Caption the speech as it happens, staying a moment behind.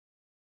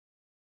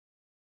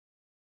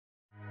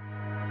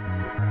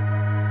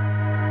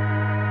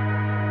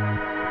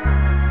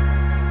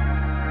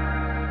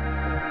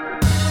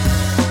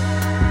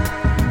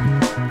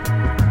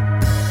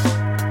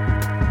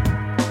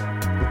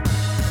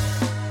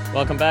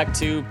Welcome back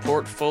to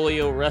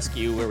Portfolio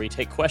Rescue, where we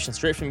take questions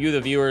straight from you,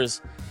 the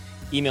viewers.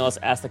 Email us,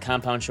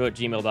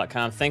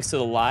 askthecompoundshow@gmail.com. Thanks to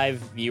the live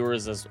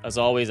viewers, as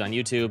always, on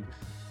YouTube.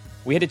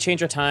 We had to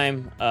change our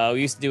time.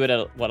 We used to do it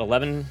at,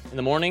 11 in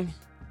the morning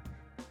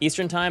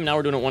Eastern time. Now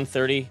we're doing it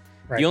 1:30.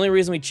 Right. The only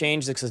reason we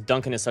changed is because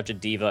Duncan is such a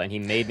diva, and he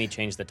made me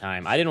change the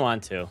time. I didn't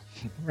want to.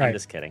 Right. I'm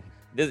just kidding.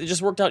 It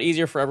just worked out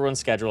easier for everyone's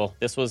schedule.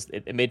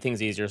 It made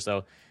things easier,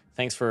 so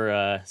thanks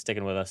for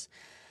sticking with us.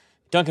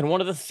 Duncan,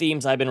 one of the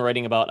themes I've been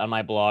writing about on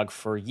my blog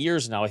for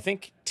years now, I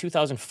think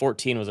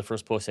 2014 was the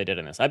first post I did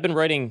on this. I've been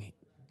writing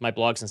my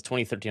blog since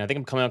 2013. I think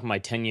I'm coming up on my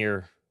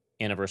 10-year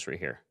anniversary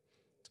here.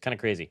 It's kind of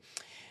crazy.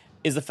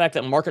 Is the fact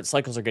that market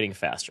cycles are getting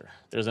faster.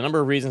 There's a number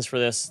of reasons for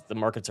this. The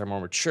markets are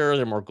more mature.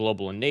 They're more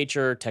global in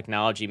nature.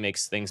 Technology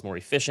makes things more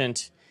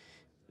efficient.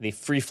 The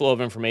free flow of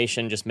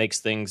information just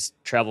makes things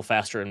travel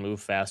faster and move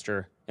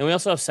faster. And we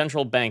also have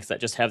central banks that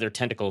just have their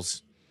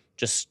tentacles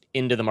just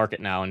into the market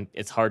now, and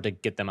it's hard to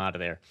get them out of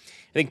there.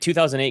 I think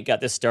 2008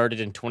 got this started,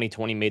 and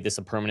 2020 made this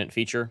a permanent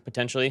feature,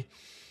 potentially.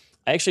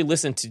 I actually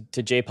listened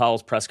to Jay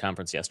Powell's press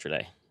conference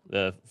yesterday,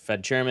 the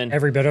Fed chairman.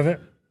 Every bit of it?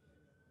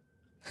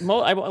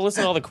 I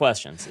listened to all the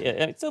questions.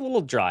 It's a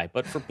little dry,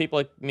 but for people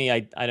like me,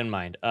 I didn't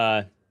mind.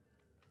 And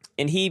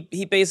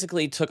he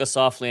basically took a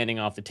soft landing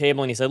off the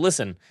table, and he said,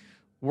 listen,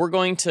 we're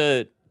going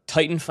to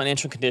tighten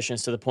financial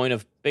conditions to the point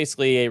of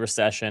basically a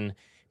recession.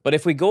 But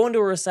if we go into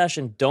a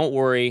recession, don't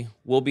worry,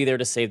 we'll be there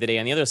to save the day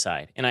on the other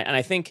side. And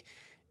I think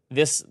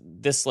this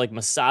like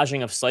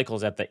massaging of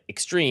cycles at the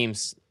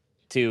extremes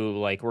to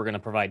like we're going to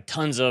provide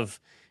tons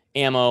of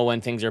ammo when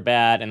things are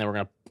bad, and then we're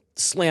going to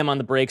slam on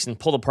the brakes and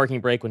pull the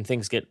parking brake when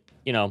things get,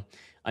 on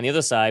the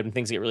other side when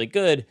things get really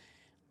good.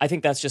 I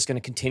think that's just going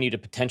to continue to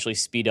potentially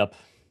speed up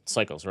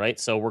cycles, right?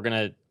 So we're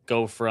going to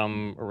go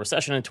from a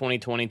recession in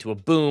 2020 to a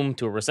boom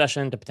to a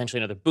recession to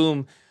potentially another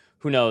boom.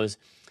 Who knows?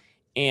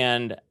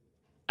 And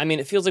I mean,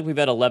 it feels like we've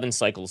had 11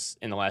 cycles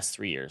in the last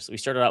 3 years. We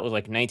started out with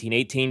like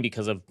 1918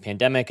 because of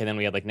pandemic, and then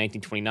we had like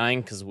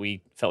 1929 because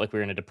we felt like we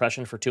were in a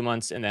depression for 2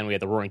 months, and then we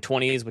had the Roaring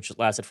 20s, which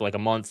lasted for like a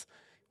month.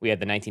 We had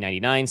the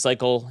 1999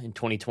 cycle in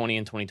 2020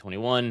 and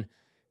 2021.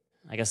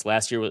 I guess the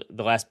last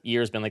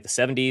year has been like the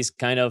 70s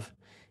kind of,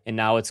 and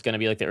now it's going to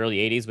be like the early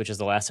 80s, which is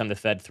the last time the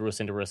Fed threw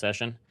us into a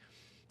recession.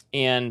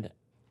 And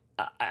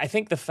I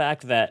think the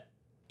fact that,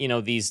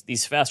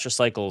 these faster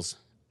cycles,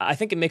 I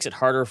think it makes it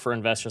harder for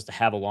investors to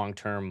have a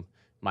long-term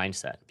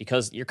mindset,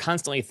 because you're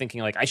constantly thinking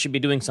like, I should be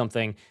doing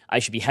something, I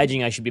should be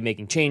hedging, I should be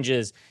making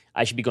changes,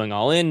 I should be going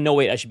all in, no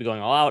wait, I should be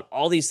going all out,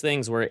 all these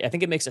things where I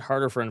think it makes it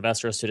harder for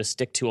investors to just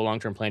stick to a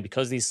long-term plan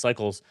because these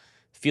cycles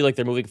feel like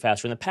they're moving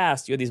faster. In the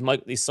past, you had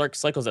these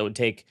cycles that would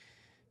take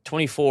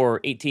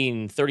 24,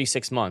 18,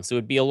 36 months. It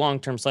would be a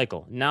long-term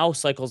cycle. Now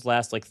cycles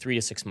last like 3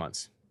 to 6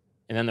 months,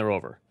 and then they're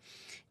over.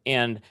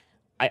 And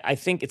I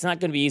think it's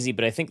not going to be easy,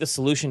 but I think the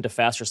solution to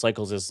faster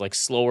cycles is like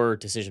slower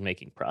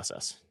decision-making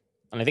process.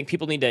 And I think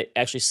people need to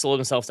actually slow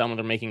themselves down when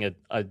they're making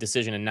a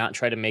decision and not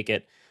try to make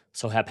it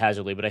so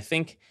haphazardly. But I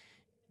think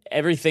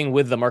everything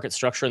with the market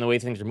structure and the way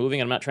things are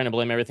moving, and I'm not trying to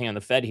blame everything on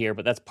the Fed here,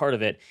 but that's part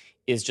of it,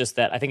 is just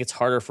that I think it's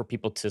harder for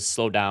people to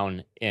slow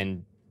down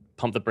and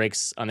pump the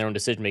brakes on their own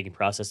decision-making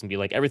process and be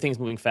like, everything's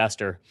moving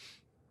faster,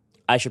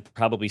 I should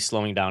probably be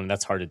slowing down, and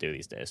that's hard to do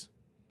these days.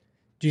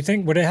 Do you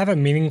think, would it have a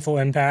meaningful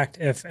impact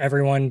if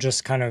everyone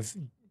just kind of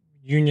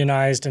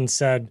unionized and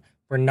said,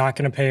 we're not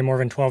going to pay more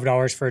than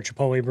 $12 for a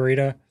Chipotle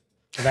burrito?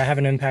 Would that have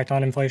an impact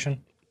on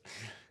inflation?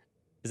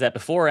 Is that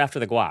before or after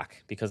the guac?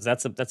 Because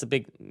that's a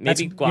big,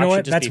 maybe guac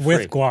should just that's be with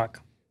free. Guac.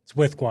 It's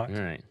with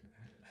guac.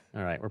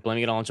 All right. We're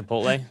blaming it all on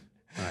Chipotle?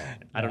 All right.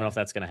 I don't know if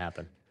that's going to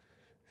happen.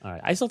 All right.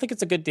 I still think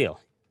it's a good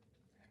deal.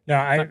 No,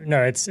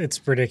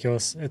 it's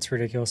ridiculous. It's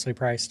ridiculously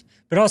priced.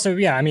 But also,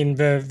 yeah, I mean,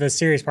 the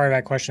serious part of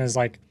that question is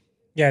like,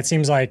 yeah, it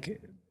seems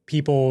like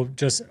people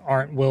just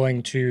aren't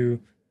willing to,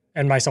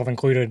 and myself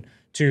included,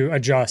 to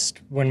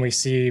adjust when we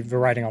see the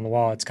writing on the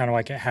wall. It's kind of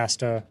like it has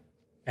to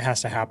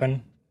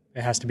happen.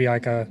 It has to be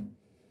like a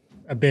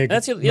big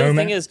That's the moment. other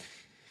thing is,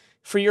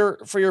 for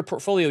your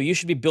portfolio, you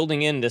should be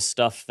building in this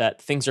stuff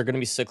that things are going to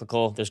be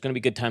cyclical. There's going to be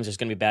good times. There's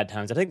going to be bad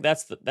times. I think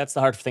that's the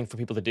hard thing for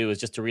people to do, is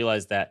just to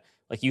realize that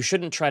like you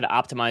shouldn't try to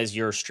optimize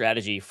your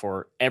strategy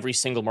for every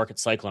single market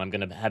cycle. And I'm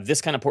going to have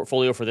this kind of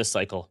portfolio for this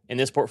cycle and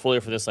this portfolio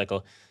for this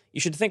cycle. You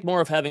should think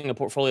more of having a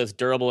portfolio that's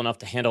durable enough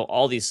to handle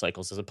all these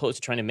cycles, as opposed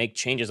to trying to make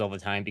changes all the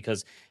time,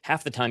 because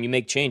half the time you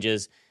make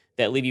changes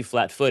that leave you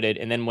flat-footed,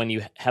 and then when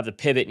you have the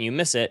pivot and you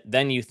miss it,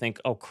 then you think,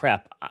 oh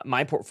crap,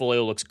 my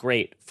portfolio looks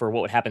great for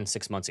what would happen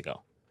 6 months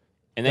ago.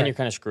 And then You're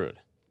kind of screwed.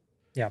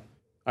 Yeah. All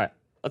right,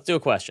 let's do a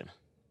question.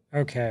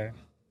 Okay.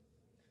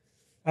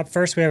 Up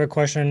first, we have a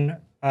question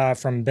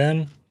from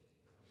Ben.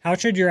 How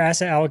should your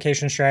asset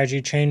allocation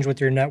strategy change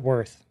with your net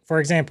worth? For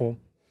example,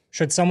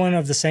 should someone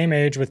of the same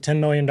age with $10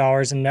 million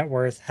in net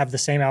worth have the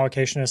same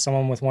allocation as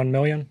someone with $1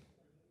 million?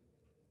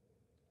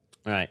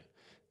 All right.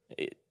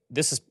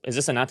 Is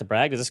this a not to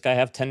brag? Does this guy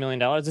have $10 million?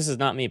 This is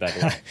not me, by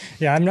the way.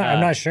 Yeah, I'm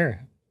not sure.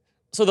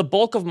 So the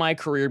bulk of my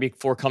career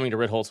before coming to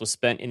Ritholtz was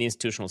spent in the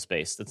institutional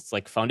space. That's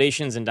like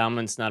foundations,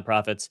 endowments,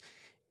 nonprofits.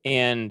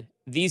 And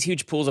these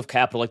huge pools of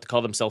capital like to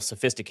call themselves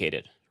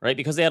sophisticated, right?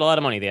 Because they had a lot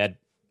of money. They had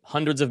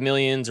hundreds of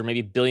millions or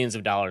maybe billions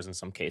of dollars in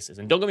some cases.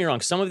 And don't get me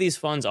wrong, some of these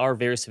funds are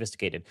very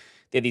sophisticated.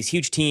 They had these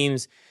huge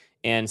teams,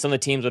 and some of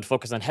the teams would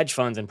focus on hedge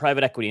funds and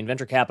private equity and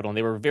venture capital, and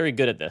they were very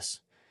good at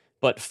this.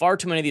 But far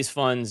too many of these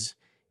funds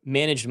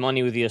managed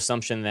money with the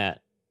assumption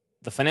that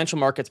the financial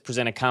markets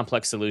present a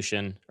complex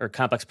solution or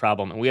complex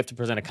problem, and we have to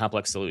present a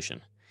complex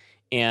solution.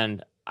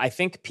 And I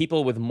think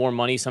people with more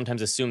money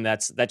sometimes assume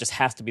that just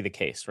has to be the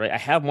case, right? I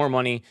have more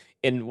money,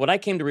 and what I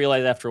came to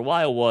realize after a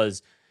while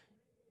was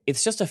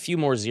it's just a few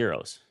more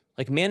zeros.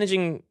 Like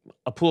managing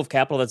a pool of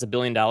capital that's $1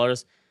 billion,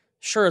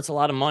 sure, it's a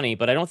lot of money,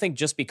 but I don't think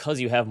just because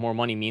you have more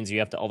money means you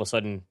have to all of a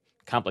sudden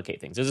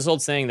complicate things. There's this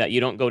old saying that you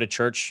don't go to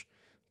church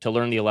to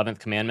learn the 11th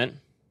commandment,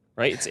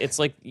 right? It's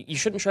like you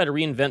shouldn't try to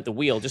reinvent the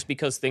wheel just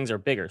because things are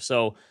bigger.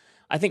 So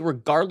I think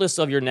regardless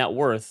of your net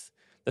worth,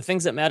 the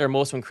things that matter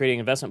most when creating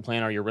an investment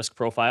plan are your risk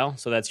profile.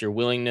 So that's your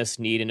willingness,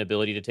 need, and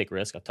ability to take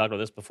risk. I've talked about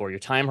this before. Your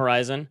time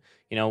horizon,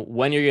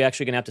 when are you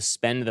actually going to have to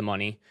spend the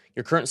money?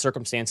 Your current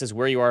circumstances,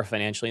 where you are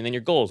financially, and then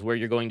your goals, where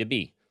you're going to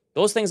be.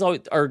 Those things are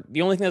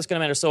the only thing that's going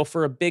to matter. So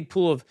for a big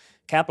pool of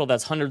capital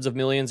that's hundreds of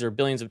millions or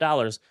billions of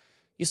dollars,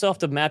 you still have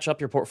to match up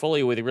your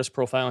portfolio with your risk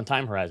profile and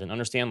time horizon.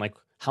 Understand, like,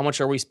 how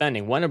much are we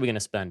spending? When are we going to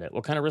spend it?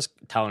 What kind of risk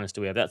tolerance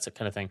do we have? That's the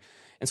kind of thing.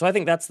 And so I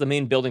think that's the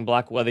main building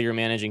block, whether you're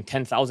managing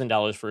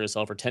 $10,000 for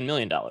yourself or $10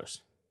 million.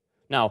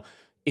 Now,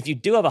 if you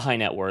do have a high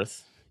net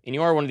worth and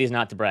you are one of these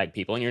not to brag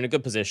people and you're in a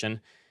good position,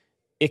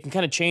 it can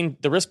kind of change.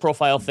 The risk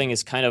profile thing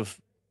is kind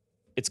of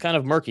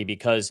murky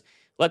because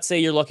let's say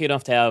you're lucky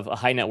enough to have a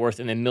high net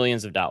worth in the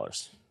millions of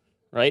dollars,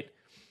 right?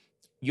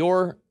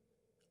 Your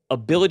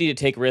ability to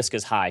take risk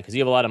is high because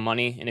you have a lot of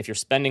money, and if your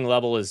spending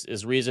level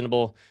is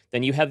reasonable,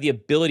 then you have the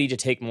ability to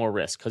take more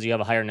risk because you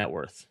have a higher net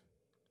worth.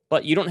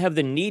 But you don't have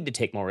the need to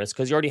take more risk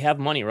because you already have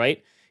money,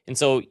 right? And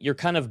so you're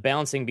kind of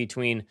balancing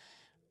between,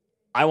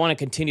 I want to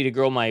continue to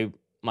grow my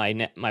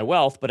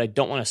wealth, but I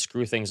don't want to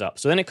screw things up.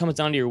 So then it comes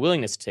down to your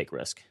willingness to take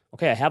risk.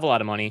 Okay, I have a lot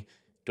of money.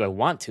 Do I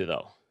want to,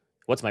 though?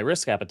 What's my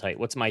risk appetite?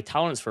 What's my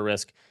tolerance for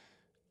risk?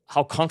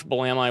 How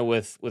comfortable am I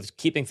with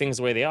keeping things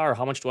the way they are?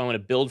 How much do I want to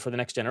build for the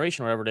next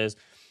generation, whatever it is?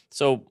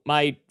 So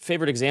my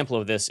favorite example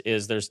of this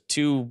is there's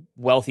two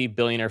wealthy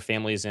billionaire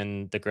families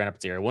in the Grand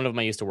Rapids area. One of them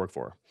I used to work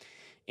for.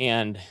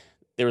 And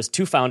there was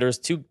two founders,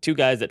 two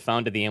guys that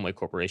founded the Amway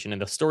Corporation.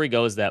 And the story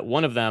goes that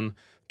one of them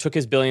took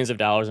his billions of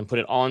dollars and put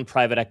it all in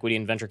private equity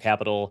and venture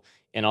capital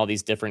and all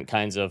these different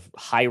kinds of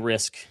high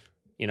risk,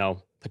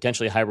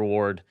 potentially high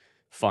reward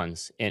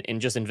funds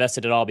and just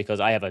invested it all because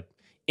I have an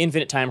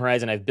infinite time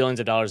horizon. I have billions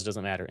of dollars. It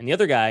doesn't matter. And the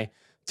other guy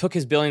took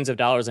his billions of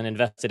dollars and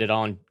invested it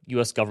all in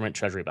U.S. government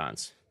treasury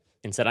bonds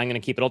and said, I'm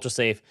going to keep it ultra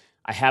safe.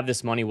 I have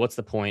this money. What's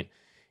the point?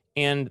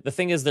 And the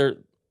thing is,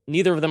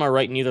 neither of them are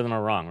right, neither of them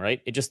are wrong,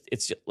 right? It's just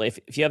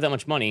if you have that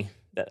much money,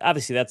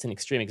 obviously that's an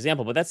extreme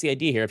example, but that's the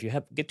idea here. If you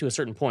get to a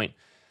certain point,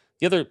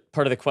 the other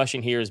part of the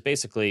question here is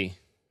basically,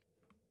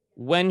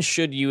 when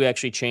should you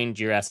actually change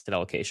your asset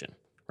allocation,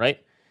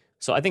 right?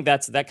 So I think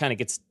that kind of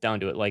gets down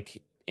to it. Like,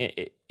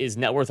 is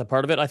net worth a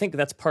part of it? I think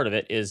that's part of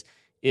it.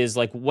 Is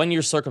like when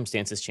your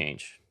circumstances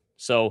change.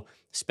 So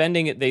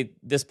spending,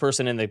 this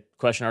person in the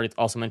question already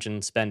also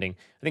mentioned spending.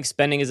 I think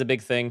spending is a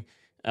big thing.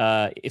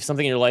 If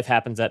something in your life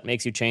happens that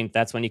makes you change,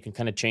 that's when you can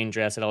kind of change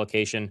your asset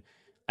allocation.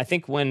 I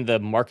think when the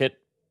market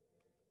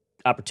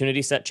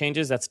opportunity set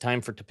changes, that's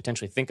time to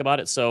potentially think about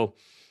it. So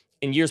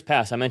in years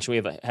past, I mentioned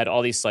we've had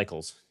all these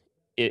cycles.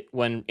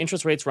 When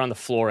interest rates were on the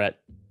floor at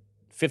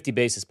 50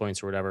 basis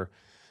points or whatever,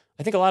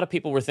 I think a lot of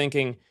people were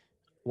thinking,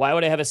 why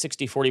would I have a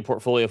 60-40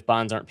 portfolio if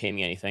bonds aren't paying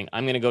me anything?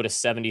 I'm going to go to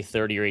 70-30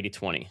 or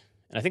 80-20.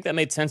 And I think that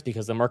made sense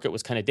because the market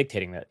was kind of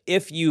dictating that.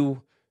 If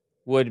you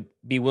would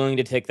be willing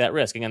to take that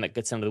risk, again, that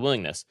gets into the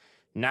willingness.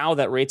 Now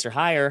that rates are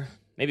higher,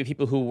 maybe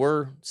people who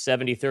were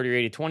 70-30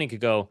 or 80-20 could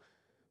go,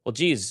 well,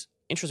 geez,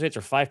 interest rates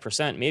are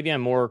 5%. Maybe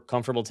I'm more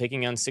comfortable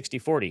taking on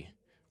 60-40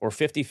 or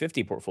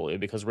 50-50 portfolio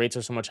because rates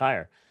are so much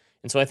higher.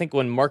 And so I think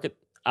when market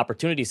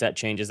opportunity set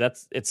changes,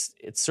 it's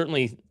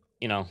certainly,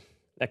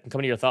 that can come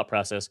into your thought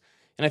process.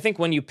 And I think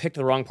when you picked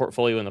the wrong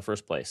portfolio in the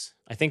first place,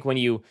 I think when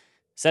you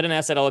set an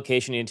asset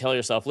allocation and you tell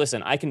yourself,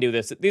 listen, I can do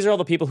this. These are all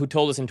the people who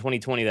told us in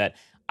 2020 that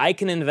I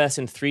can invest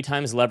in 3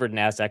 times levered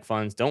NASDAQ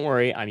funds. Don't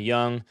worry, I'm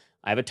young.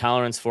 I have a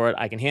tolerance for it.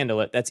 I can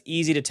handle it. That's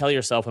easy to tell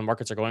yourself when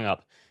markets are going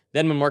up.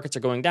 Then when markets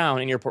are going down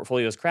and your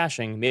portfolio is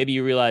crashing, maybe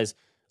you realize,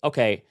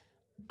 okay,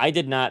 I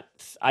did not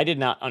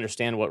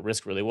understand what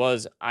risk really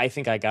was. I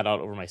think I got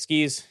out over my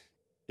skis.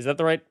 Is that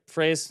the right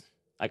phrase?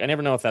 Like, I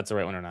never know if that's the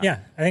right one or not. Yeah,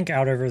 I think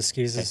out over the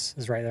skis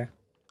is right there.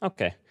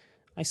 Okay.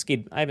 I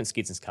haven't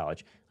skied since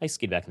college. I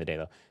skied back in the day,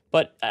 though.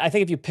 But I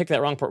think if you pick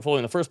that wrong portfolio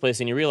in the first place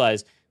and you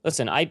realize,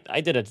 listen, I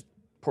did a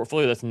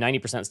portfolio that's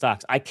 90%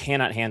 stocks. I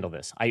cannot handle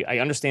this. I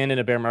understand in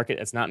a bear market,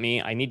 it's not me.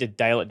 I need to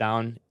dial it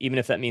down, even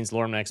if that means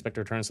lowering my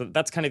expected return. So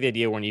that's kind of the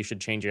idea when you should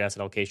change your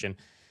asset allocation.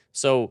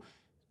 So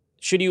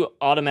should you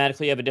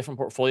automatically have a different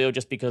portfolio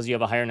just because you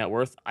have a higher net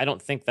worth? I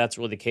don't think that's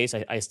really the case.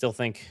 I still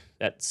think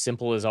that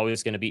simple is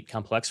always going to beat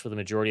complex for the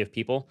majority of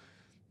people.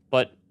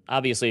 But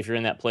obviously, if you're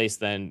in that place,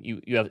 then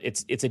you have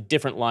it's a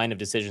different line of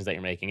decisions that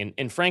you're making.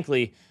 And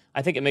frankly,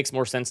 I think it makes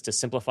more sense to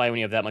simplify when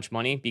you have that much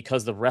money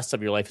because the rest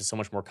of your life is so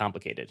much more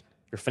complicated.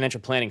 Your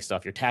financial planning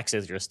stuff, your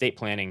taxes, your estate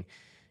planning,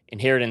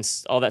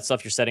 inheritance, all that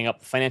stuff you're setting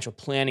up. Financial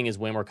planning is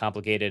way more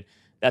complicated.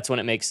 That's when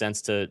it makes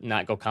sense to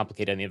not go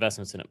complicated in the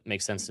investments, and it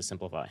makes sense to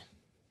simplify.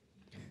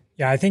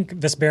 Yeah, I think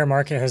this bear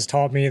market has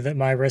taught me that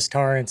my risk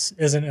tolerance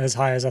isn't as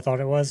high as I thought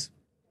it was.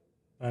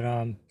 But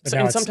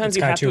now sometimes it's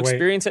you kind have of to too late.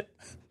 experience it.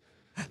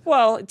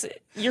 Well,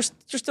 you're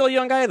still a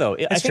young guy though.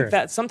 I think true.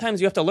 that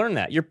sometimes you have to learn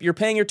that. You're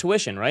paying your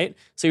tuition, right?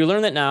 So you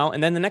learn that now,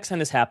 and then the next time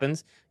this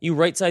happens, you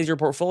right size your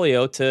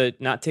portfolio to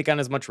not take on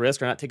as much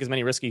risk or not take as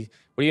many risky.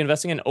 What are you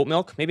investing in? Oat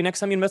milk? Maybe next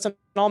time you invest in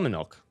almond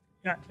milk.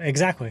 Yeah,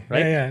 exactly.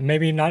 Right? Yeah.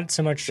 Maybe not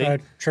so much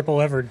triple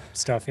levered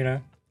stuff, Yeah.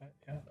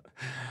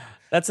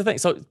 That's the thing.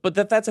 So, but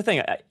that's the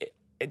thing.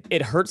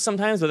 It hurts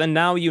sometimes, but then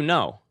now you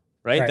know,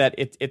 right? That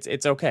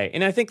it's okay.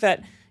 And I think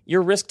that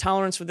your risk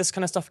tolerance for this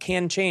kind of stuff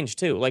can change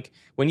too. Like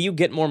when you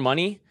get more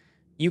money,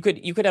 you could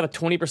have a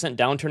 20%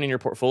 downturn in your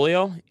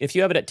portfolio. If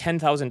you have it at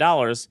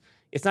 $10,000,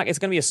 it's going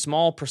to be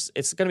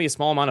a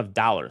small amount of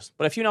dollars.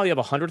 But if you have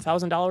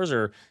 $100,000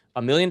 or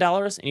 $1 million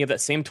and you have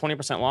that same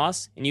 20%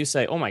 loss, and you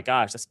say, "Oh my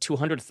gosh, that's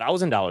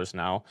 $200,000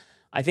 now."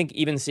 I think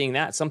even seeing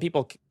that, some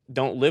people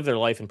don't live their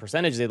life in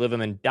percentage; they live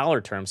them in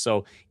dollar terms.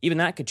 So even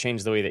that could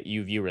change the way that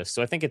you view risk.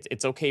 So I think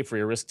it's okay for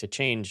your risk to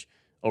change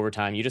over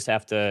time. You just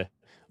have to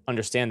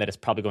understand that it's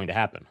probably going to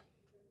happen.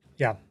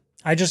 Yeah.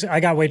 I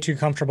got way too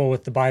comfortable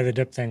with the buy the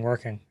dip thing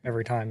working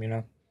every time,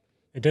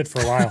 It did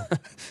for a while.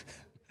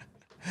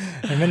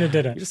 And then it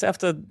didn't. You just have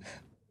to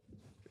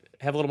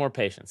have a little more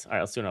patience. All right,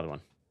 let's do another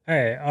one. All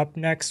right, up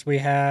next we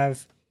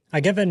have, I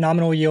get that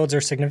nominal yields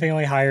are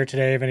significantly higher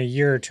today than a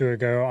year or two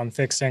ago on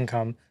fixed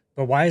income,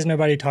 but why is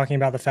nobody talking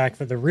about the fact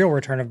that the real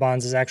return of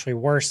bonds is actually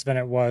worse than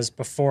it was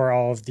before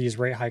all of these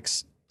rate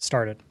hikes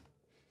started?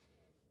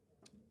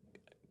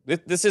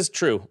 This is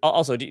true.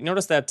 Also, do you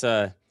notice that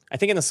I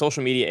think in the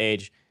social media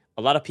age,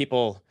 a lot of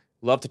people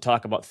love to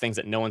talk about things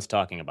that no one's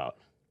talking about.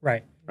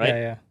 Right.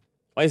 Yeah.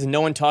 Why is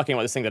no one talking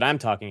about this thing that I'm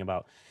talking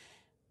about?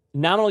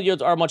 Nominal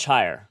yields are much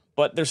higher,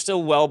 but they're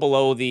still well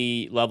below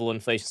the level of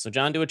inflation. So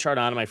John, do a chart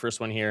on my first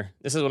one here.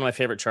 This is one of my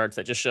favorite charts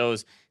that just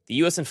shows the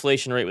U.S.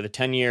 inflation rate with a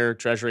 10-year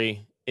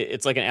treasury.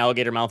 It's like an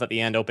alligator mouth at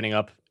the end opening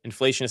up.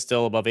 Inflation is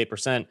still above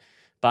 8%.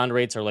 Bond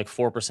rates are like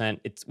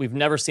 4%. We've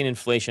never seen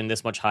inflation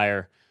this much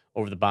higher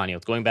over the bond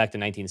yield, going back to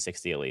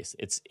 1960 at least.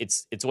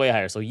 It's way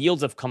higher. So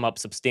yields have come up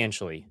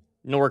substantially,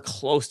 nowhere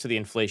close to the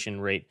inflation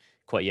rate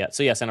quite yet.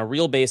 So yes, on a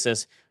real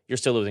basis, you're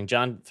still losing.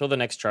 John, throw the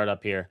next chart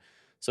up here.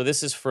 So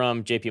this is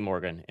from JP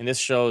Morgan, and this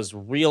shows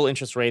real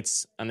interest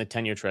rates on the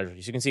 10-year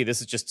treasury. So you can see this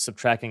is just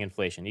subtracting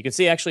inflation. You can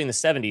see actually in the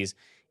 70s,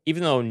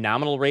 even though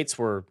nominal rates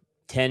were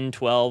 10,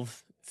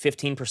 12,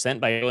 15%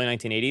 by early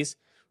 1980s,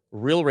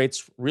 real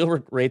rates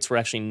were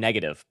actually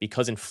negative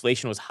because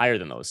inflation was higher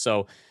than those.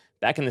 So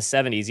back in the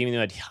 70s, even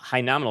though it had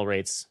high nominal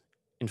rates,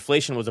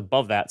 inflation was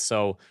above that,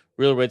 so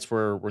real rates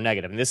were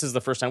negative. And this is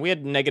the first time we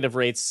had negative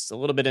rates a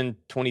little bit in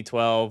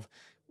 2012,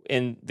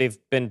 and they've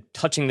been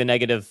touching the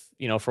negative,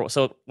 for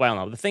so a while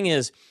now. The thing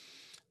is,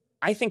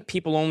 I think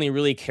people only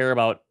really care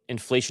about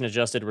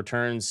inflation-adjusted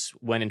returns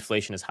when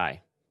inflation is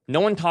high. No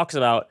one talks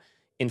about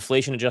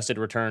inflation-adjusted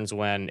returns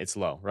when it's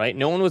low, right?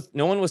 No one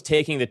was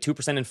taking the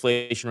 2%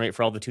 inflation rate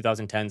for all the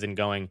 2010s and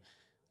going,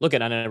 look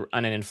at on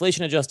an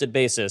inflation-adjusted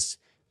basis,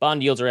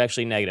 bond yields are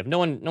actually negative. No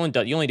one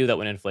does. You only do that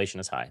when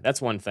inflation is high.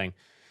 That's one thing.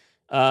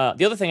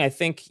 The other thing I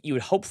think you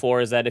would hope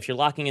for is that if you're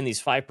locking in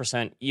these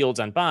 5% yields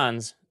on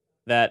bonds,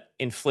 that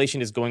inflation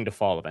is going to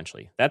fall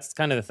eventually. That's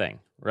kind of the thing,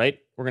 right?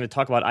 We're going to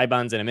talk about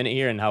I-bonds in a minute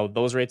here and how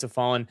those rates have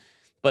fallen.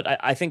 But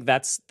I think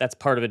that's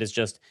part of it is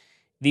just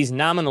these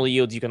nominal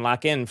yields you can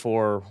lock in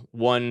for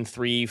 1,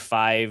 3,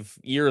 5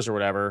 years or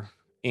whatever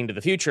into the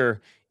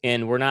future.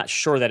 And we're not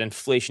sure that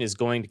inflation is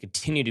going to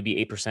continue to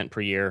be 8% per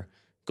year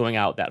going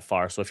out that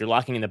far. So if you're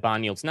locking in the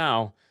bond yields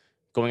now,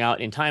 going out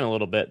in time a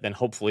little bit, then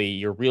hopefully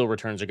your real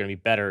returns are going to be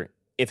better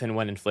if and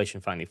when inflation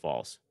finally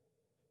falls.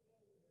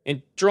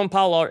 And Jerome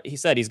Powell, he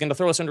said he's going to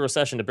throw us into a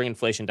recession to bring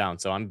inflation down.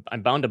 So I'm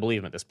bound to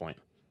believe him at this point.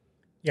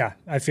 Yeah,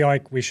 I feel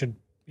like we should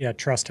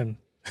trust him.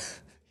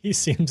 He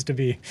seems to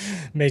be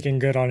making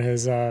good on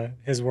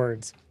his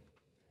words.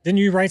 Didn't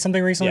you write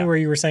something recently where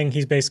you were saying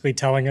he's basically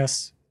telling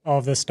us all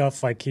of this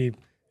stuff? Like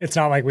it's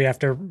not like we have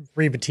to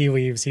read the tea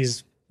leaves.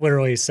 He's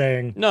literally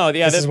saying,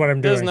 this is what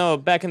I'm doing.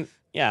 Back in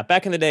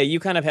the day, you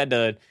kind of had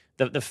to.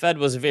 The Fed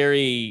was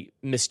very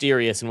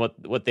mysterious in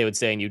what they would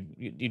say, and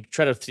you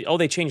try to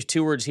they changed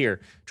 2 words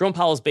here. Jerome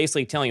Powell is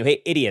basically telling you,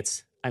 hey,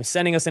 idiots, I'm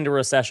sending us into a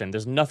recession.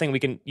 There's nothing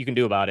you can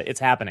do about it. It's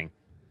happening,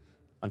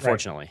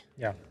 unfortunately. Right.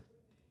 Yeah.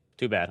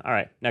 Too bad. All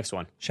right, next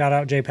one. Shout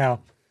out Jay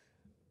Powell.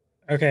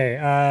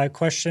 Okay,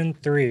 question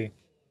 3.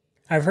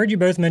 I've heard you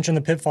both mention the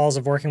pitfalls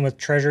of working with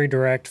Treasury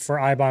Direct for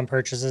I-bond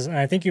purchases, and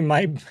I think you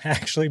might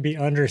actually be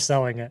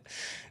underselling it.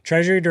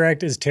 Treasury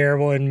Direct is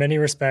terrible in many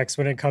respects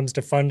when it comes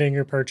to funding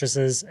your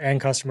purchases and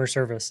customer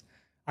service.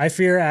 I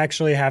fear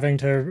actually having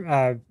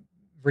to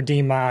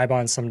redeem my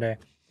I-bonds someday.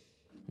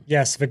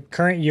 Yes, the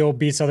current yield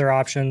beats other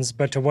options,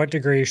 but to what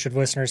degree should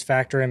listeners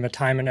factor in the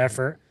time and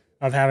effort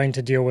of having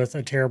to deal with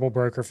a terrible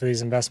broker for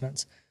these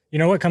investments? You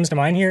know what comes to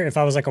mind here? If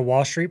I was like a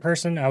Wall Street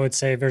person, I would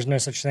say there's no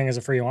such thing as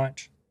a free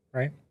lunch,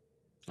 right?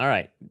 All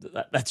right,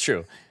 that's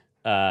true.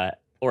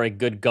 Or a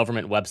good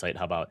government website.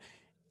 How about?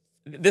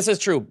 This is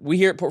true. We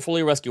here at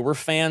Portfolio Rescue, we're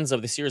fans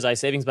of the Series I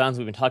savings bonds.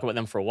 We've been talking about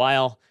them for a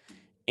while.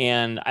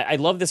 And I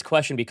love this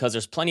question because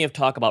there's plenty of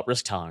talk about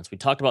risk tolerance. We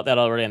talked about that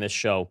already on this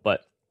show,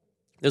 but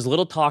there's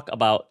little talk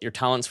about your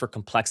tolerance for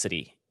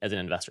complexity as an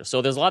investor.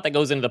 So there's a lot that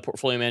goes into the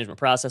portfolio management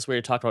process. We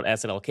already talked about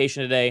asset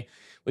allocation today,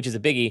 which is a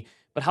biggie.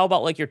 But how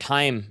about like your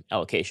time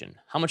allocation?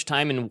 How much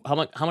time and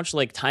how much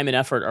like time and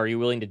effort are you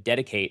willing to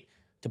dedicate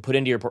to put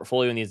into your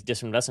portfolio in these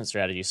different investment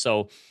strategies?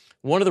 So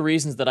one of the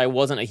reasons that I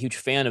wasn't a huge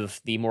fan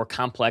of the more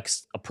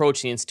complex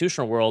approach in the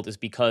institutional world is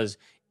because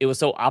it was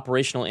so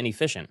operational and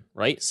efficient,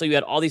 right? So you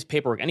had all these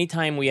paperwork.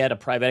 Anytime we had a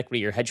private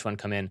equity or hedge fund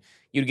come in,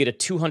 you'd get a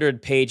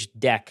 200-page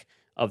deck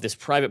of this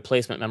private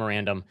placement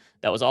memorandum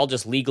that was all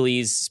just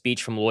legalese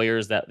speech from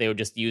lawyers that they would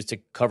just use to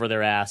cover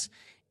their ass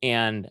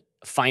and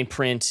fine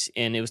print.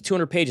 And it was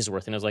 200 pages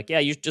worth. And it was like, yeah,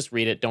 you just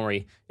read it. Don't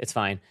worry. It's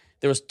fine.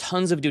 There was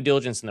tons of due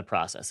diligence in the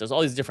process. There's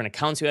all these different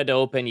accounts you had to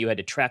open. You had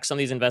to track some of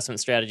these investment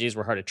strategies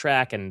were hard to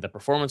track, and the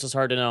performance was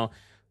hard to know.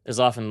 There's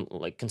often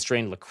like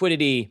constrained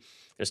liquidity.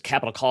 There's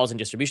capital calls and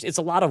distribution. It's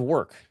a lot of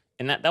work.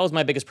 And that was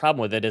my biggest problem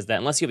with it, is that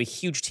unless you have a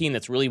huge team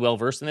that's really well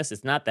versed in this,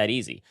 it's not that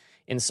easy.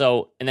 And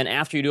then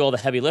after you do all the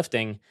heavy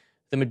lifting,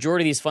 the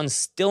majority of these funds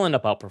still end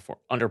up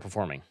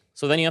underperforming.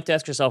 So then you have to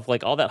ask yourself,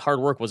 like, all that hard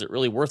work, was it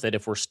really worth it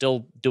if we're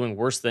still doing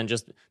worse than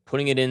just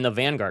putting it in the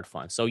Vanguard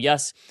fund? So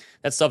yes,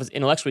 that stuff is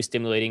intellectually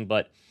stimulating,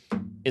 but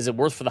is it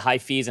worth for the high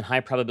fees and high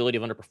probability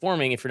of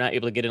underperforming if you're not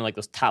able to get in like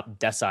those top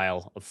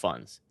decile of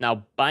funds?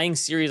 Now, buying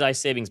Series I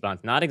savings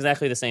bonds, not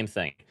exactly the same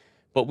thing,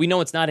 but we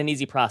know it's not an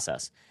easy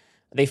process.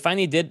 They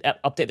finally did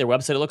update their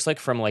website, it looks like,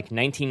 from like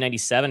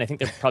 1997. I think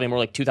they're probably more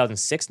like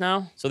 2006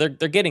 now. So they're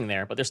getting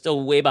there, but they're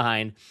still way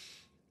behind.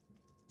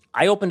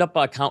 I opened up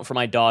an account for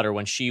my daughter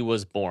when she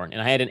was born,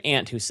 and I had an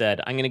aunt who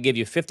said, I'm going to give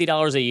you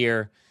 $50 a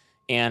year,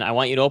 and I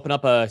want you to open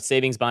up a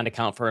savings bond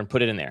account for her and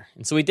put it in there.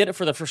 And so we did it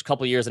for the first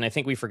couple of years, and I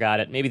think we forgot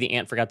it. Maybe the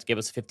aunt forgot to give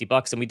us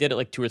 $50, and we did it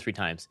like 2 or 3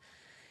 times.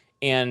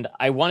 And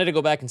I wanted to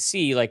go back and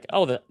see, like,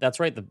 oh, that's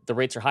right, the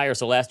rates are higher.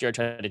 So last year I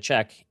tried to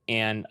check,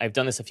 and I've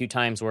done this a few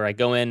times where I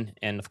go in,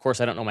 and of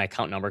course I don't know my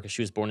account number because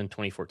she was born in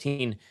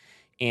 2014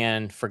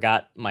 and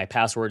forgot my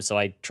password. So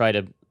I try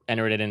to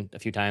enter it in a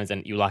few times,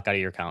 and you lock out of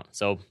your account.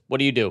 So what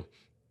do?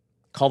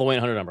 Call the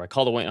 1-800 number. I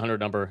call the 1-800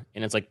 number,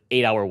 and it's like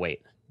 8-hour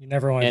wait. You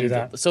never want to do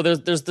that. So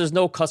there's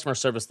no customer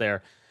service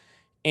there.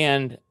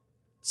 And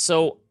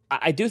so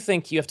I do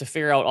think you have to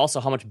figure out also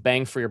how much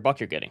bang for your buck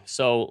you're getting.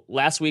 So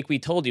last week we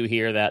told you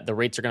here that the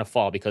rates are going to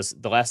fall because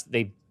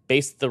they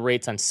based the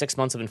rates on 6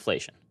 months of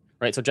inflation,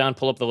 right? So John,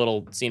 pull up the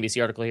little CNBC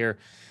article here.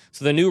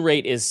 So the new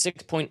rate is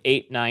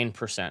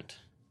 6.89%.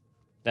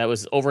 That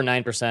was over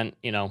 9%,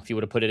 if you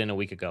would have put it in a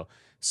week ago.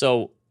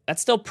 So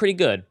that's still pretty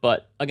good.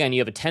 But again, you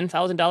have a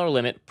 $10,000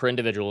 limit per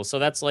individual. So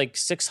that's like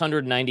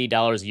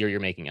 $690 a year you're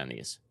making on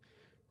these,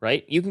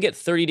 right? You can get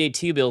 30-day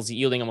T-bills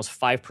yielding almost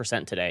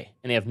 5% today,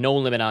 and they have no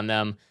limit on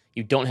them.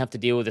 You don't have to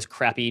deal with this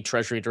crappy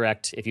Treasury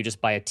Direct if you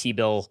just buy a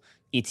T-bill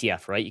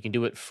ETF, right? You can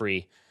do it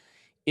free.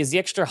 Is the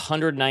extra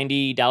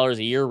 $190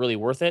 a year really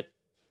worth it?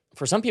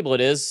 For some people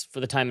it is, for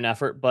the time and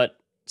effort, but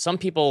some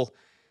people,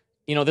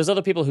 there's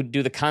other people who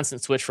do the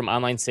constant switch from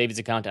online savings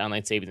account to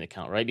online savings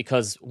account, right?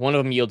 Because one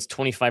of them yields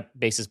 25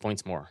 basis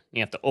points more.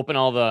 You have to open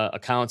all the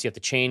accounts. You have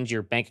to change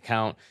your bank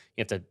account.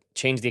 You have to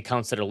change the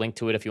accounts that are linked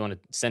to it if you want to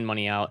send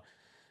money out.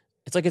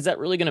 It's like, is that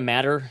really going to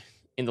matter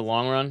in the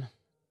long run?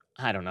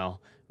 I don't know.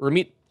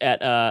 Ramit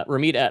at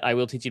I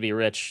Will Teach You to Be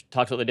Rich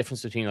talks about the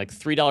difference between like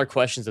 $3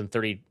 questions and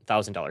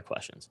 $30,000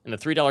 questions. And the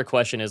 $3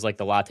 question is like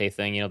the latte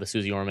thing. The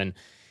Susie Orman,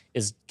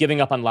 is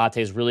giving up on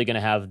lattes really going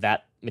to have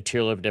that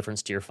material of a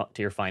difference to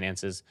your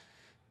finances?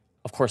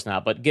 Of course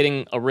not. But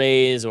getting a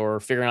raise or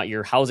figuring out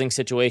your housing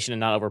situation and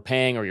not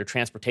overpaying, or your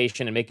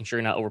transportation and making sure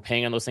you're not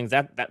overpaying on those things,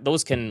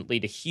 those can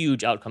lead to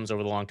huge outcomes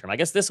over the long term. I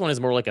guess this one is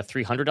more like a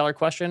 $300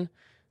 question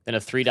than a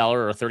 $3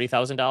 or a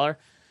 $30,000.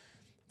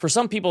 For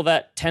some people,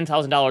 that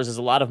 $10,000 is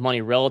a lot of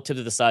money relative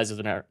to the size of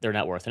their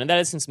net worth. And in that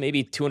instance,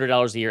 maybe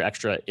 $200 a year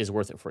extra is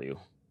worth it for you.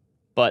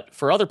 But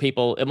for other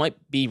people, it might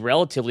be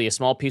relatively a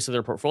small piece of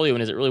their portfolio,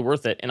 and is it really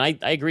worth it? And I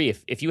agree.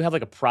 If you have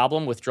like a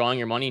problem withdrawing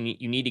your money and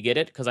you need to get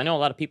it, because I know a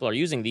lot of people are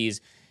using these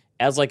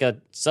as like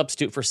a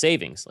substitute for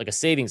savings, like a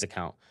savings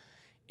account.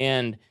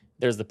 And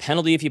there's the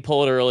penalty if you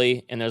pull it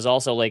early, and there's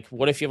also like,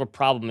 what if you have a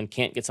problem and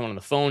can't get someone on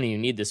the phone and you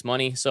need this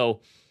money? So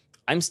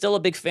I'm still a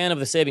big fan of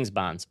the savings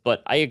bonds,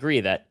 but I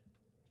agree that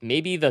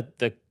maybe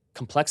the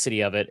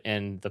complexity of it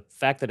and the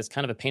fact that it's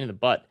kind of a pain in the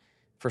butt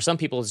for some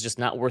people is just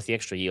not worth the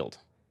extra yield.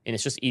 And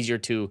it's just easier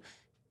to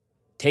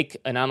take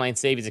an online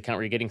savings account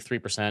where you're getting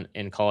 3%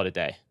 and call it a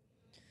day.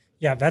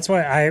 Yeah, that's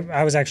what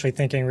I was actually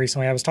thinking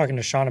recently. I was talking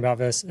to Sean about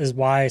this, is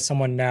why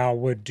someone now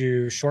would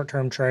do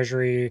short-term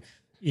treasury,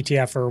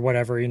 ETF or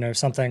whatever,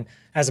 something,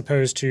 as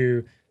opposed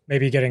to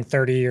maybe getting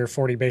 30 or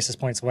 40 basis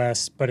points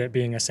less, but it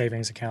being a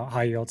savings account,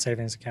 high yield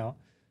savings account.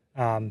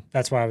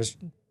 That's what I was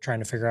trying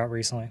to figure out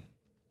recently.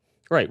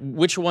 Right.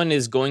 Which one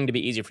is going to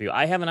be easier for you?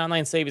 I have an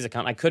online savings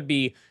account. I could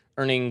be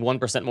earning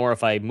 1% more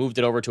if I moved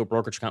it over to a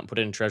brokerage account and put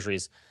it in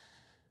treasuries.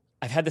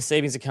 I've had the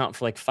savings account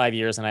for like 5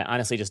 years, and I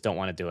honestly just don't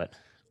want to do it.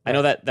 I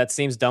know that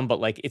seems dumb, but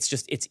like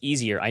it's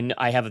easier.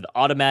 I have the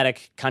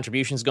automatic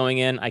contributions going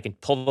in. I can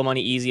pull the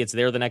money easy. It's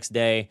there the next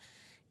day.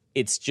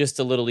 It's just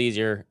a little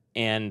easier.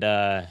 And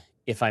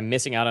if I'm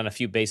missing out on a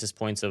few basis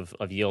points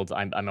of yield,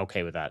 I'm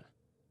okay with that.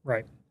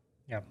 Right.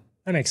 Yeah,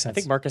 that makes sense. I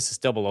think Marcus is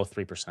still below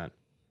 3%.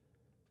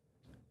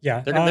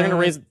 Yeah, they're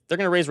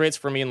gonna raise rates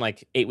for me in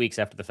like 8 weeks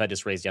after the Fed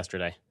just raised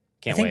yesterday.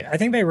 Can't wait. I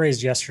think they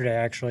raised yesterday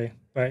actually,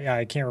 but yeah,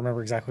 I can't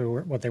remember exactly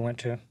what they went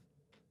to.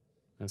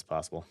 That's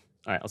possible.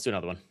 All right, let's do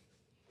another one.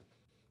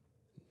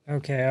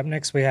 Okay, up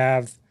next we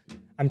have,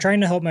 I'm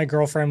trying to help my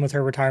girlfriend with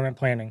her retirement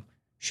planning.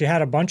 She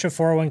had a bunch of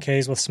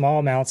 401ks with small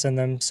amounts in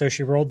them, so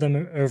she rolled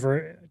them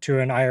over to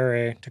an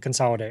IRA to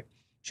consolidate.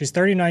 She's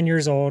 39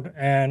 years old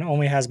and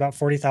only has about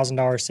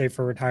 $40,000 saved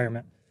for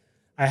retirement.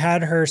 I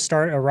had her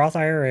start a Roth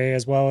IRA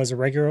as well as a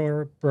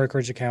regular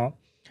brokerage account.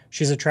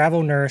 She's a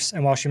travel nurse,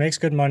 and while she makes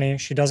good money,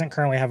 she doesn't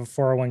currently have a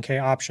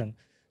 401k option,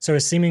 so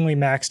is seemingly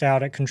maxed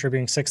out at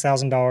contributing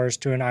 $6,000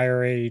 to an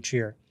IRA each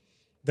year.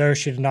 Though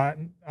she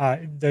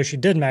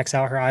did max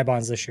out her I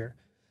bonds this year.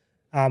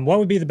 What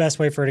would be the best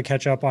way for her to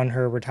catch up on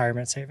her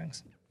retirement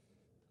savings?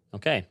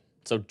 Okay,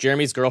 so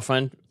Jeremy's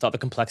girlfriend thought the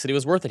complexity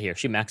was worth it here.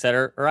 She maxed out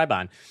her I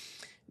bond.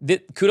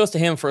 Kudos to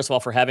him, first of all,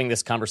 for having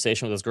this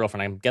conversation with his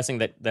girlfriend. I'm guessing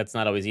that's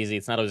not always easy.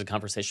 It's not always a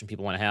conversation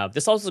people want to have.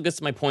 This also gets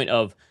to my point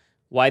of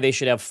why they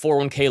should have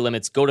 401k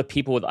limits go to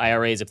people with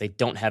IRAs if they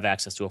don't have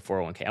access to a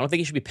 401k. I don't think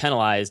you should be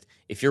penalized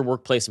if your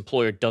workplace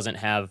employer doesn't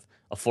have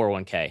a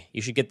 401k.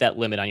 You should get that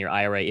limit on your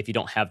IRA if you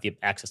don't have the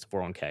access to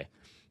 401k.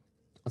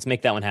 Let's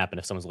make that one happen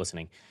if someone's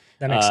listening.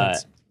 That makes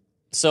sense.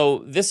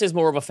 So this is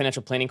more of a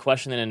financial planning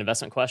question than an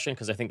investment question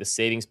because I think the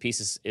savings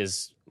piece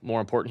is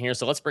more important here.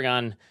 So let's bring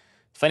on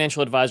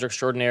financial advisor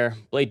extraordinaire,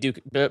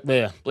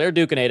 Blair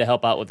Duquesne to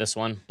help out with this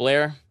one.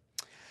 Blair,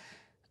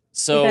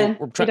 so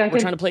we're trying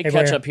to play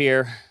catch up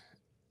here.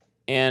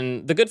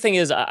 And the good thing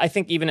is, I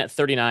think even at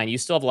 39, you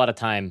still have a lot of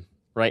time,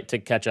 right, to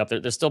catch up.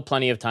 There's still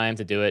plenty of time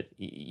to do it.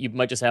 You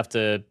might just have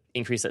to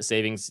increase that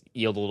savings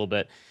yield a little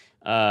bit.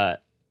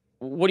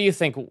 What do you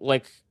think,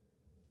 like,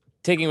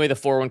 taking away the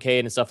 401k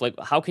and stuff, like,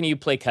 how can you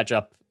play catch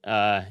up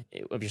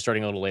if you're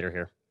starting a little later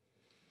here?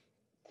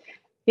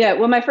 Yeah,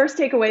 well, my first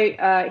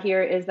takeaway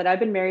here is that I've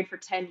been married for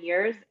 10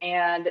 years,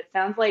 and it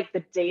sounds like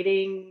the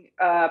dating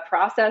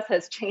process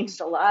has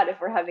changed a lot if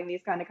we're having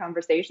these kind of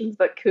conversations,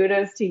 but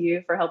kudos to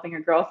you for helping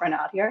your girlfriend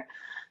out here.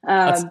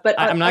 But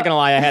I'm not going to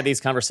lie, I had these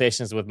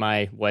conversations with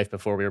my wife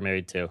before we were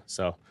married too,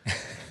 so.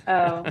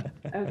 Oh,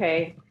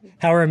 okay.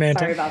 How romantic.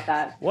 Sorry about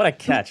that. What a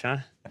catch, huh?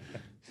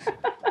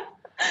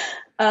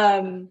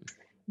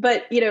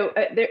 But,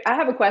 I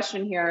have a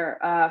question here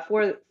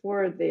for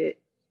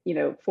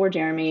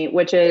Jeremy,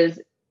 which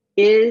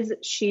is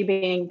she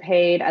being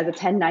paid as a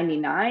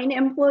 1099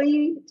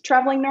 employee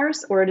traveling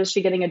nurse, or is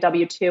she getting a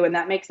W-2? And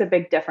that makes a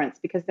big difference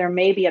because there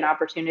may be an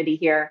opportunity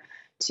here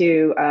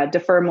to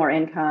defer more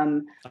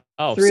income.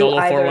 Oh, through solo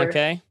either,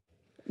 401k?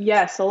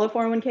 Yeah, solo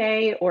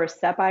 401k or a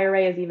SEP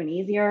IRA is even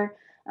easier.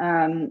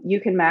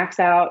 You can max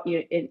out,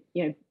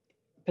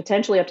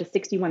 potentially up to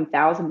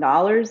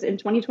 $61,000 in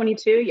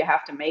 2022. You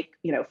have to make,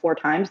 4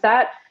 times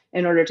that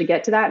in order to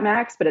get to that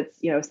max, but it's,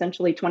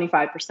 essentially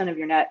 25% of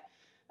your net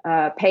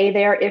pay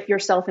there if you're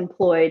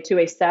self-employed to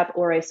a SEP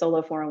or a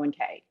solo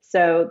 401k.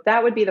 So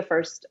that would be the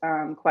first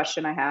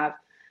question I have.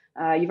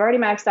 You've already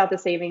maxed out the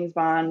savings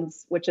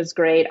bonds, which is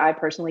great. I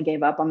personally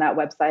gave up on that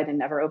website and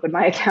never opened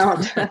my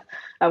account.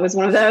 I was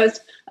one of those.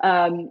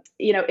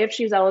 If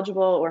she's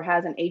eligible or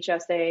has an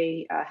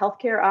HSA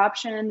healthcare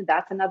option,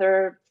 that's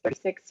another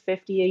 $36.50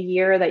 a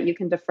year that you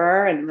can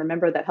defer. And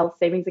remember that health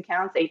savings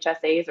accounts,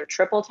 HSAs, are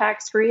triple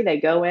tax-free. They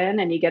go in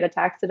and you get a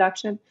tax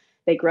deduction.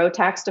 They grow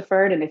tax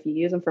deferred. And if you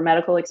use them for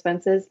medical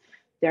expenses,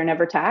 they're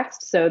never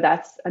taxed. So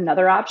that's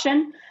another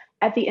option.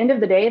 At the end of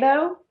the day,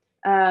 though,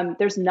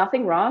 there's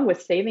nothing wrong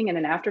with saving in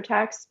an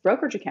after-tax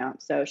brokerage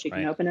account. So she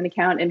can open an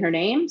account in her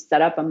name,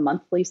 set up a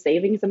monthly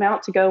savings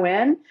amount to go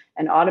in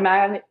and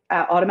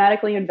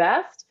automatically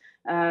invest.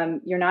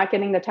 You're not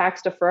getting the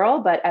tax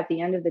deferral, but at the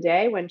end of the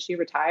day, when she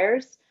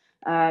retires,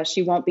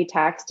 she won't be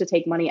taxed to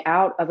take money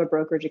out of a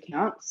brokerage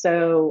account.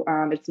 So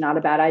it's not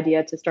a bad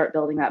idea to start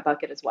building that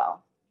bucket as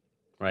well.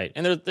 Right.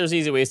 And there's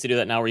easy ways to do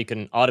that now where you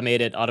can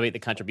automate the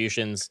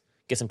contributions,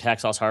 get some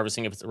tax loss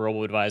harvesting if it's a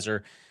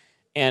robo-advisor.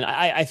 And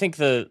I think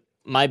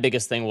my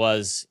biggest thing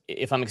was,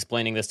 if I'm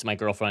explaining this to my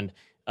girlfriend,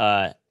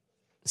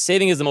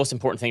 saving is the most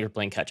important thing for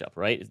playing catch up,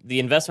 right?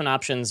 The investment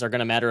options are going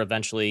to matter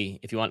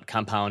eventually if you want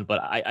compound, but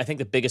I think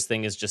the biggest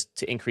thing is just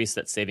to increase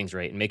that savings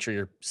rate and make sure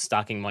you're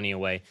stocking money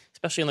away,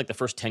 especially in like the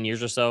first 10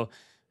 years or so.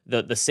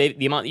 The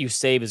amount that you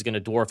save is going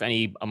to dwarf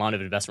any amount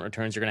of investment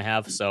returns you're going to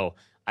have. So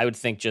I would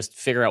think just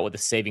figure out what the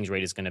savings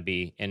rate is going to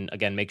be, and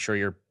again, make sure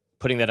you're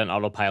putting that on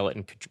autopilot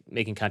and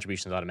making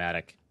contributions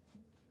automatic.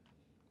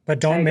 But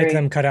don't make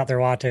them cut out their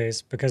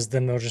lattes, because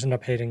then they'll just end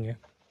up hating you.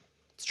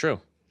 It's true.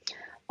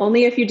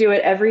 Only if you do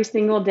it every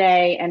single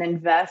day and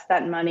invest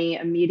that money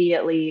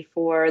immediately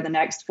for the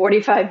next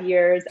 45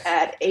 years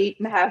at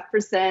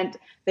 8.5%,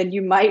 then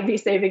you might be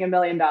saving $1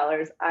 million.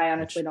 I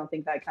honestly don't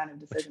think that kind of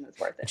decision is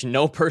worth it. Which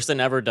no person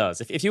ever does.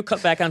 If you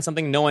cut back on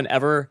something, no one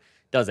ever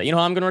does that. You know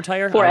how I'm going to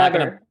retire?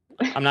 Forever.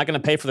 I'm not going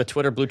to pay for the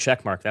Twitter blue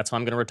check mark. That's how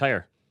I'm going to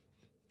retire.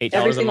 $8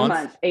 every a single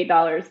month?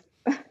 $8.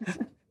 All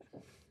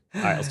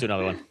right, let's do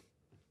another one.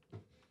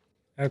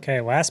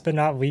 Okay, last but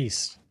not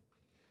least.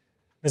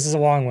 This is a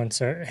long one,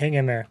 so hang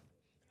in there.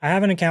 I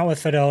have an account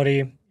with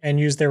Fidelity and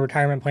use their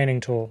retirement planning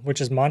tool, which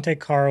is Monte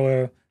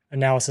Carlo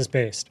analysis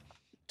based,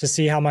 to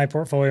see how my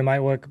portfolio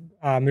might look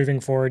moving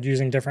forward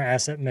using different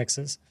asset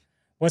mixes.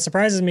 What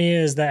surprises me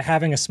is that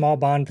having a small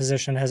bond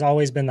position has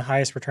always been the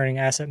highest returning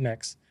asset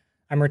mix.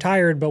 I'm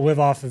retired but live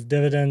off of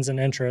dividends and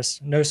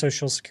interest, no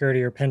Social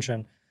Security or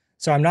pension,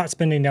 so I'm not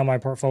spending down my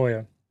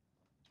portfolio.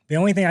 The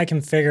only thing I can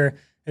figure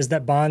is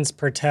that bonds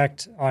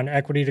protect on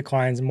equity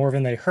declines more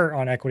than they hurt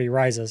on equity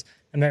rises,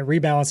 and that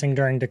rebalancing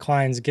during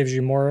declines gives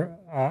you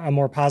a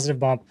more positive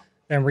bump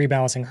than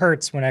rebalancing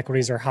hurts when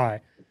equities are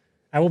high.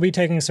 I will be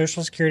taking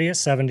Social Security at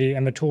 70,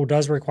 and the tool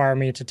does require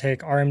me to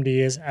take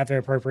RMDs at the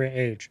appropriate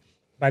age.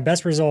 By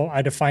best result,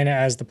 I define it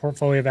as the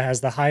portfolio that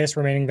has the highest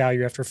remaining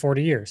value after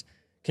 40 years.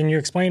 Can you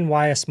explain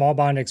why a small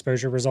bond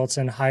exposure results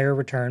in higher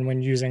return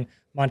when using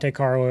Monte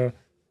Carlo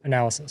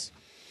analysis?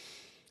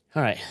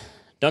 All right.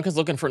 Duncan's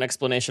looking for an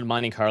explanation of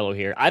Monte Carlo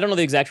here. I don't know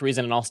the exact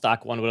reason an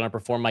all-stock one would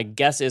underperform. My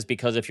guess is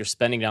because if you're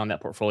spending down that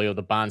portfolio,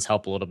 the bonds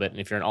help a little bit. And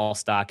if you're an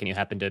all-stock and you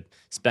happen to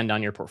spend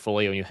down your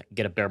portfolio and you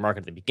get a bear market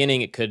at the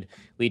beginning, it could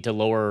lead to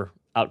lower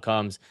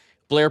outcomes.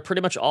 Blair,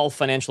 pretty much all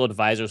financial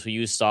advisors who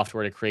use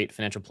software to create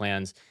financial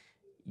plans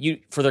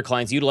for their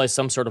clients utilize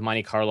some sort of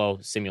Monte Carlo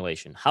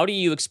simulation. How do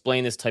you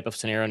explain this type of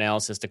scenario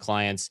analysis to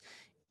clients?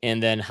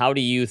 And then how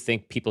do you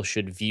think people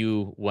should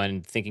view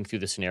when thinking through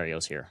the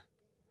scenarios here?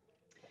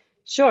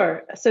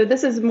 Sure. So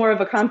this is more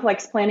of a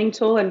complex planning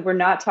tool, and we're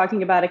not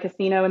talking about a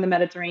casino in the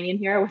Mediterranean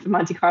here with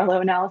Monte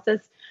Carlo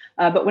analysis.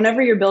 But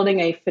whenever you're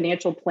building a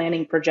financial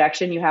planning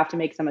projection, you have to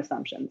make some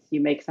assumptions. You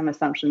make some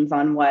assumptions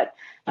on what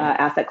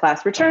asset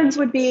class returns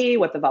would be,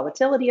 what the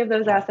volatility of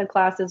those asset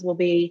classes will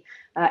be.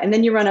 And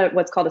then you run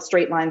what's called a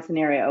straight line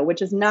scenario,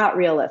 which is not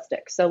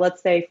realistic. So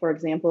let's say, for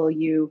example,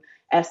 you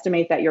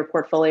estimate that your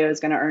portfolio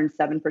is going to earn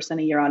 7%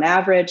 a year on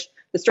average.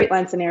 The straight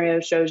line scenario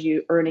shows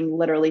you earning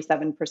literally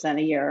 7%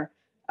 a year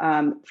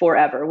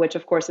forever, which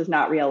of course is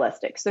not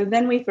realistic. So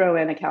then we throw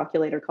in a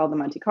calculator called the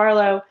Monte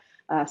Carlo.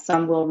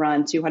 Some will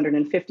run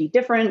 250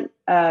 different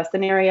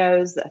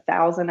scenarios.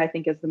 1,000, I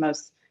think, is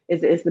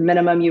the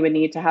minimum you would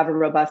need to have a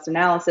robust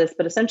analysis.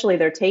 But essentially,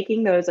 they're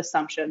taking those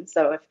assumptions.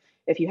 So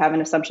if you have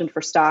an assumption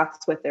for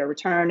stocks with their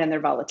return and their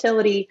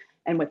volatility,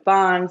 and with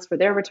bonds for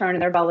their return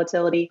and their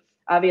volatility,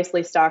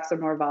 obviously stocks are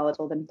more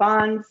volatile than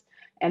bonds.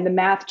 And the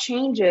math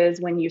changes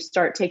when you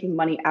start taking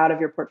money out of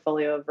your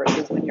portfolio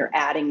versus when you're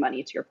adding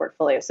money to your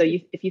portfolio. So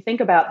if you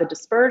think about the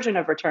dispersion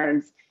of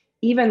returns,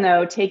 even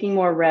though taking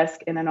more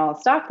risk in an all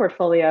stock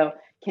portfolio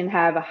can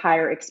have a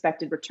higher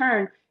expected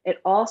return, it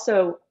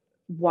also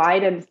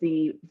widens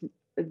the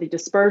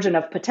dispersion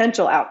of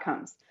potential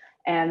outcomes.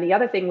 And the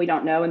other thing we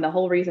don't know, and the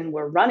whole reason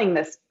we're running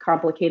this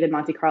complicated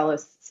Monte Carlo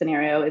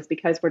scenario, is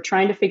because we're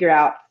trying to figure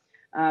out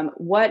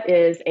what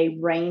is a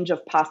range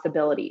of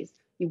possibilities.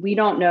 We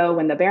don't know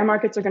when the bear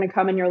markets are going to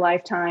come in your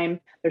lifetime.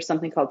 There's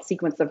something called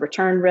sequence of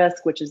return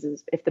risk, which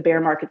is if the bear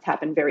markets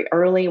happen very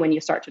early when you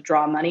start to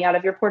draw money out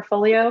of your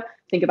portfolio.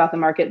 Think about the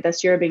market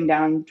this year being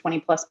down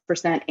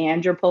 20+%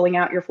 and you're pulling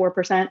out your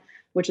 4%,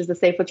 which is the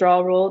safe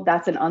withdrawal rule.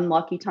 That's an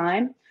unlucky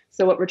time.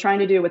 So what we're trying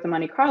to do with the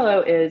Monte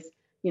Carlo is,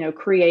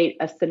 create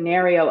a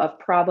scenario of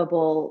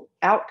probable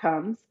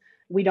outcomes.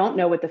 We don't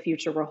know what the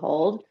future will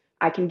hold.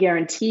 I can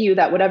guarantee you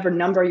that whatever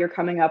number you're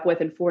coming up with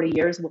in 40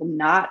 years will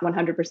not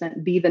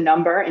 100% be the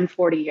number in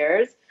 40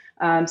 years.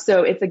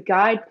 So it's a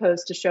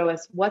guidepost to show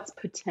us what's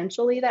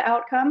potentially the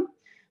outcome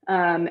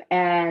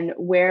and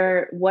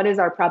what is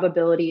our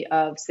probability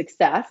of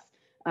success.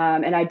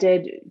 And I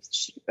did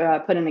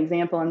put an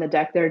example in the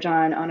deck there,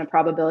 John, on a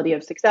probability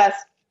of success.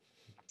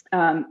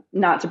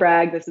 Not to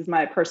brag, this is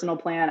my personal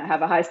plan. I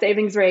have a high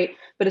savings rate,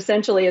 but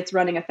essentially it's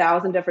running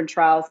 1,000 different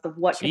trials of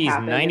what can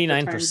happen.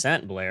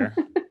 99%, Blair.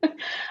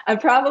 I'm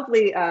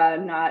probably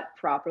not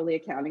properly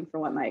accounting for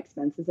what my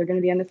expenses are going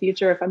to be in the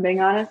future, if I'm being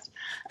honest.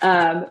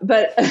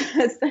 But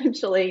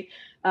essentially,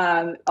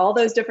 all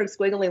those different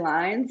squiggly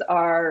lines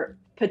are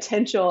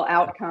potential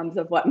outcomes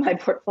of what my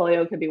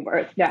portfolio could be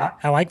worth. Now,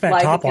 I like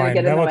that top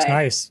line. That looks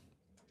nice.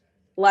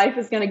 Life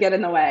is going to get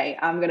in the way.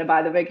 I'm going to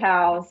buy the big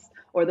house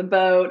or the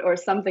boat, or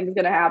something's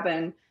going to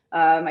happen.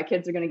 My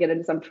kids are going to get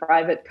into some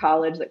private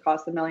college that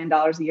costs $1 million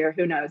a year.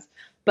 Who knows?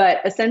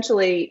 But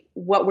essentially,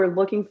 what we're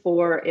looking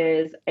for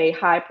is a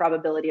high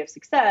probability of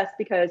success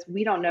because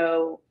we don't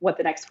know what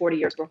the next 40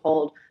 years will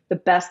hold. The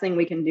best thing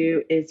we can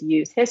do is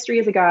use history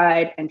as a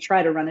guide and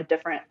try to run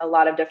a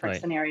lot of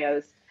different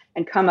scenarios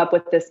and come up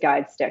with this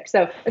guide stick.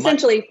 So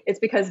essentially, it's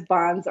because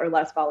bonds are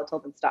less volatile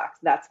than stocks.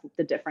 That's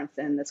the difference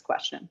in this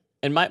question.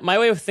 And my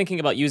way of thinking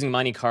about using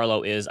Monte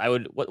Carlo is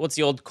what's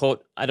the old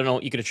quote? I don't know.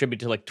 You could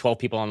attribute to like 12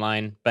 people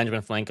online,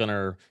 Benjamin Franklin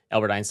or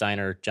Albert Einstein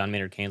or John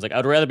Maynard Keynes. Like, I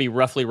would rather be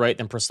roughly right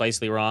than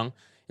precisely wrong.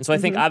 And so I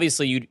think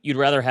obviously you'd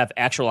rather have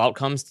actual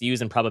outcomes to use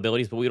than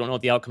probabilities, but we don't know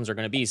what the outcomes are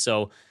going to be.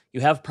 So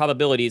you have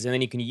probabilities, and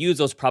then you can use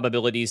those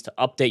probabilities to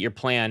update your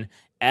plan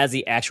as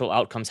the actual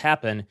outcomes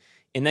happen.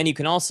 And then you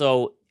can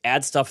also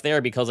add stuff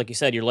there because, like you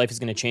said, your life is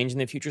going to change in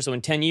the future. So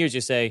in 10 years,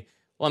 you say,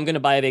 well, I'm going to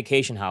buy a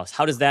vacation house.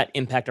 How does that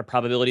impact our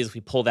probabilities if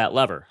we pull that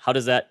lever? How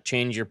does that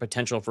change your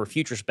potential for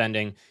future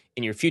spending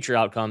in your future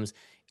outcomes?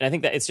 And I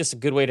think that it's just a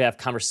good way to have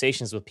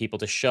conversations with people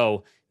to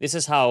show this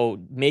is how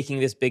making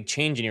this big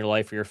change in your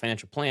life or your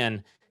financial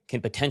plan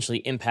can potentially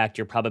impact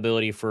your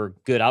probability for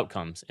good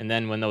outcomes. And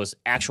then when those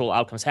actual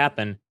outcomes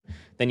happen,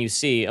 then you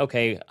see,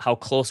 okay, how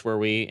close were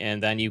we?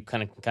 And then you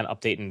kind of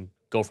update and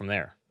go from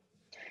there.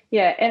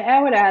 Yeah, and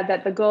I would add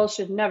that the goal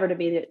should never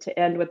be to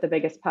end with the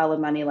biggest pile of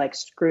money like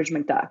Scrooge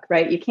McDuck,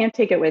 right? You can't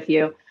take it with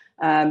you.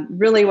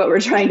 Really what we're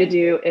trying to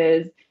do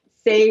is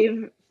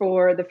save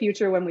for the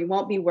future when we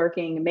won't be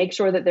working, make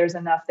sure that there's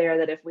enough there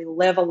that if we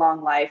live a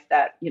long life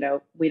that,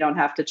 we don't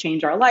have to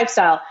change our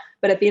lifestyle.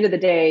 But at the end of the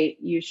day,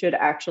 you should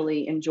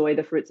actually enjoy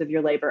the fruits of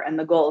your labor. And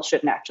the goal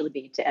shouldn't actually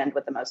be to end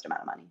with the most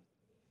amount of money.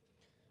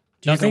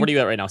 Duncan, what are you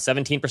at right now?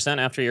 17%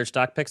 after your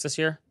stock picks this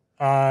year?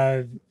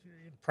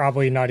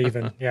 Probably not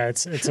even. Yeah,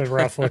 it's a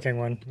rough looking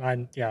one.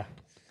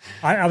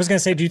 I was going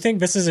to say, do you think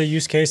this is a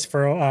use case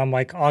for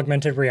like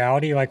augmented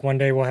reality? Like one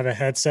day we'll have a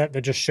headset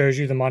that just shows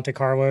you the Monte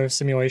Carlo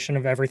simulation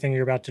of everything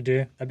you're about to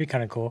do? That'd be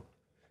kind of cool.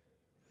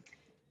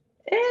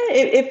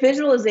 If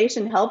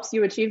visualization helps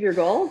you achieve your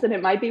goals, then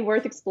it might be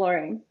worth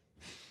exploring.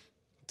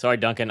 Sorry,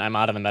 Duncan, I'm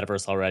out of the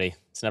metaverse already.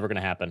 It's never going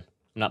to happen.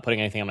 I'm not putting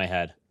anything on my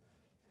head.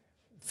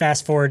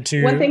 Fast forward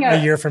to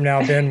a year from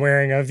now, Ben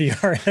wearing a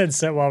VR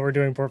headset while we're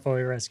doing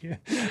portfolio rescue.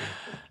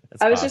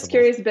 I was just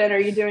curious, Ben, are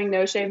you doing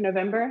No Shave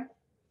November?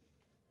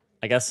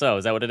 I guess so.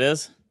 Is that what it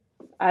is?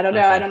 I don't know.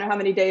 Okay. I don't know how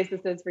many days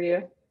this is for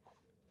you.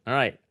 All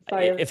right.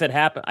 If it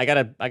happens, I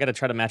gotta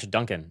try to match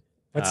Duncan.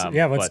 Let's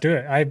do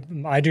it.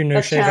 I do no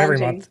shave every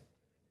month.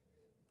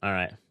 All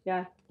right.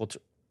 Yeah.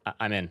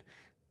 I'm in.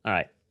 All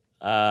right.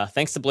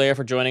 Thanks to Blair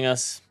for joining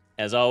us.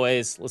 As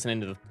always,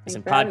 listening to this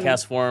in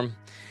podcast form.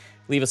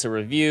 Leave us a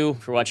review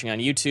if you're watching on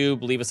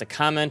YouTube. Leave us a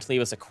comment.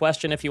 Leave us a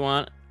question if you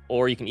want.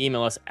 Or you can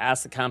email us,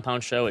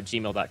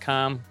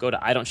 askthecompoundshow@gmail.com. Go to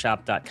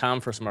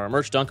idon'tshop.com for some of our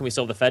merch. Duncan, we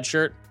still have the Fed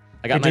shirt.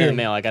 I got mine in the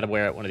mail. I got to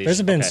wear it one of these. Those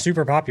have been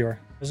super popular.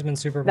 That's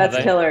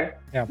killer.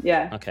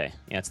 Yeah. Okay.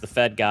 Yeah, it's the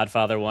Fed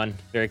Godfather one.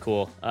 Very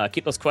cool.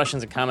 Keep those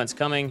questions and comments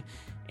coming,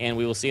 and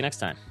we will see you next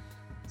time.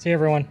 See you,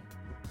 everyone.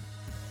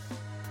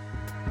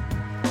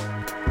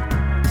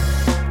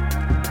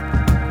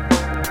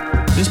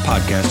 This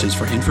podcast is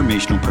for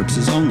informational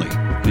purposes only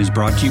and is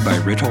brought to you by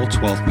Ritholtz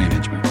Wealth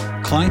Management.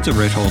 Clients of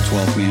Ritholtz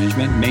Wealth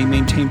Management may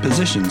maintain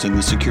positions in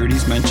the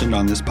securities mentioned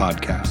on this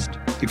podcast.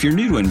 If you're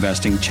new to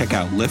investing, check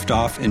out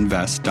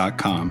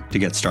liftoffinvest.com to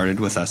get started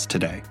with us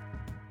today.